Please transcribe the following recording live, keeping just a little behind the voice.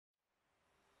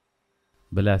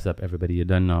Bless up, everybody. You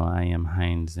don't know I am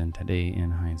Heinz, and today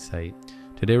in Hindsight,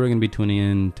 today we're going to be tuning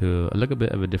in to a little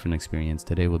bit of a different experience.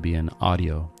 Today will be an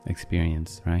audio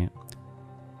experience, right?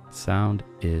 Sound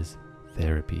is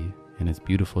therapy, and it's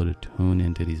beautiful to tune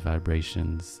into these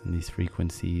vibrations and these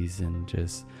frequencies and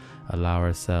just allow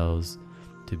ourselves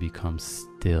to become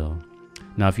still.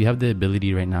 Now, if you have the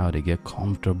ability right now to get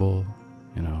comfortable,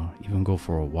 even go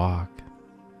for a walk,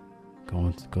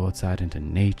 go outside into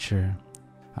nature,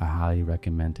 I highly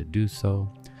recommend to do so.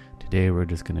 Today we're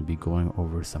just going to be going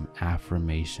over some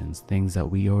affirmations, things that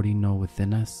we already know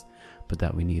within us, but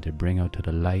that we need to bring out to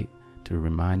the light to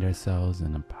remind ourselves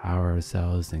and empower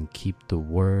ourselves and keep the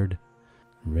word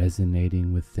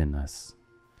resonating within us.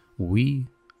 We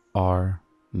are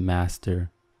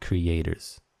master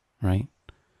creators, right?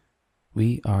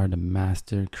 We are the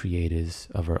master creators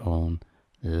of our own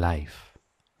life,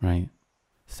 right?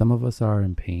 Some of us are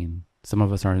in pain. Some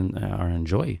of us are in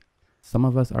joy. Some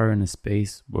of us are in a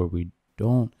space where we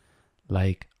don't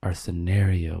like our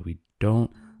scenario. We don't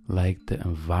like the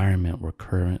environment we're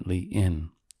currently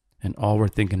in. And all we're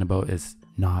thinking about is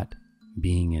not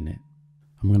being in it.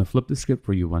 I'm going to flip the script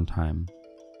for you one time.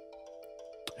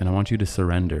 And I want you to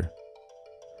surrender.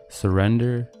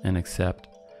 Surrender and accept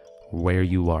where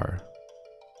you are,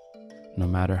 no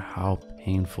matter how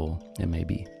painful it may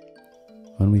be.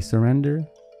 When we surrender,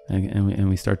 and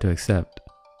we start to accept,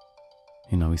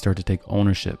 we start to take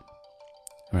ownership,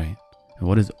 right? And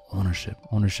what is ownership?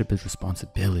 Ownership is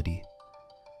responsibility.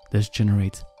 This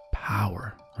generates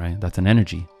power, right? That's an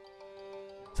energy.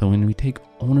 So when we take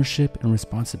ownership and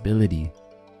responsibility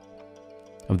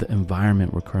of the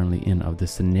environment we're currently in, of the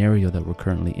scenario that we're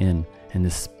currently in the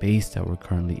space that we're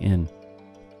currently in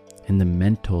the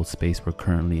mental space we're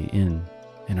currently in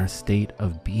our state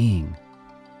of being,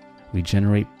 we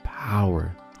generate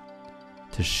power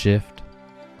to shift,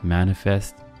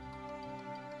 manifest,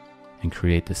 and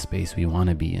create the space we want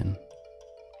to be in.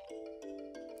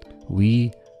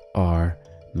 We are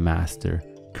master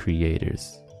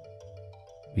creators.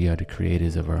 We are the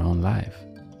creators of our own life.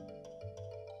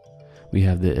 We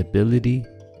have the ability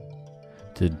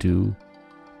to do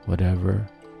whatever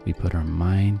we put our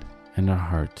mind and our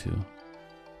heart to.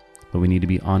 But we need to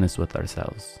be honest with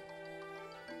ourselves.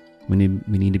 We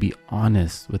need to be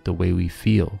honest with the way we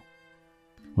feel.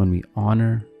 When we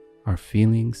honor our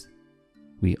feelings,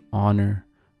 we honor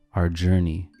our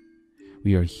journey.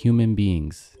 We are human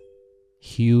beings.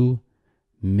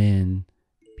 Human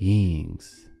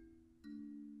beings.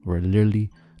 We're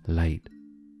literally light,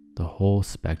 the whole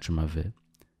spectrum of it.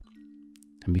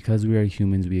 And because we are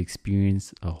humans, we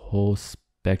experience a whole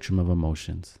spectrum of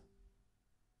emotions,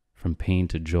 from pain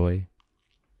to joy,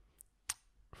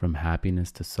 from happiness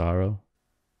to sorrow.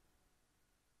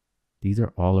 These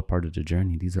are all a part of the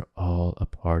journey. These are all a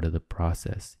part of the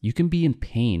process. You can be in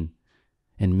pain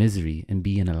and misery and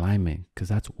be in alignment because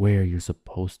that's where you're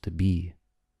supposed to be.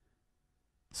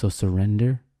 So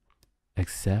surrender,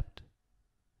 accept,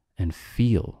 and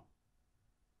feel.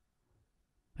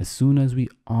 As soon as we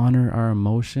honor our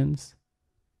emotions,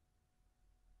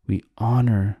 we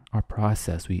honor our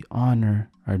process, we honor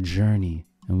our journey,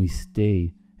 and we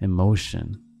stay in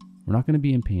motion. We're not going to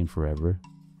be in pain forever.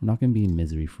 We're not going to be in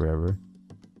misery forever.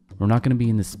 We're not going to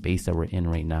be in the space that we're in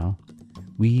right now.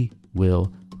 We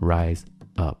will rise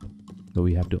up, but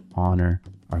we have to honor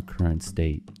our current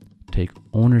state. Take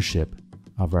ownership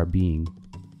of our being,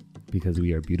 because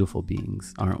we are beautiful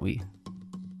beings, aren't we?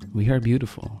 We are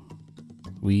beautiful.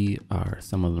 We are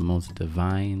some of the most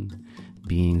divine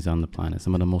beings on the planet,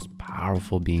 some of the most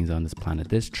powerful beings on this planet.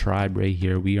 This tribe right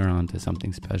here, we are onto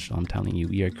something special. I'm telling you,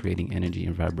 we are creating energy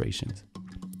and vibrations.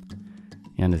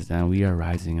 You understand? We are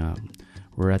rising up.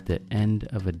 We're at the end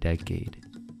of a decade.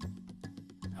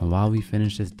 And while we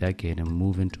finish this decade and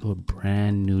move into a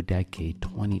brand new decade,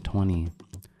 2020,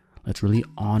 let's really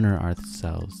honor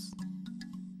ourselves.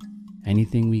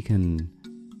 Anything we can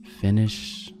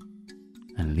finish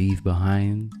and leave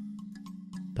behind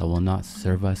that will not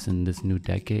serve us in this new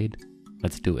decade,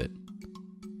 let's do it.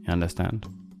 You understand?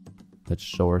 Let's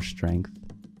show our strength.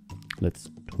 Let's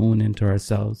tune into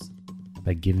ourselves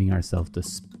by giving ourselves the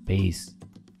space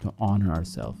to honor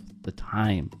ourselves, the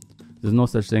time. There's no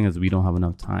such thing as we don't have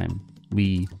enough time.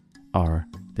 We are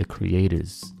the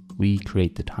creators. We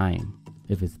create the time.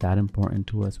 If it's that important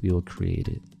to us, we will create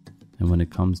it. And when it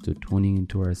comes to tuning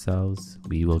into ourselves,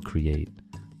 we will create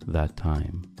that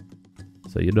time.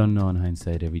 So you don't know, in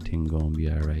hindsight, everything gonna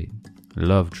be alright.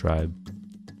 Love, tribe.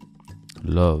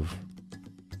 Love.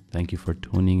 Thank you for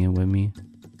tuning in with me.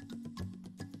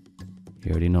 You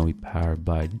already know we powered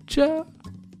by Jah.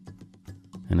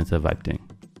 And it's a vibe thing.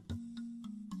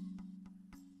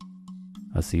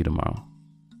 I'll see you tomorrow.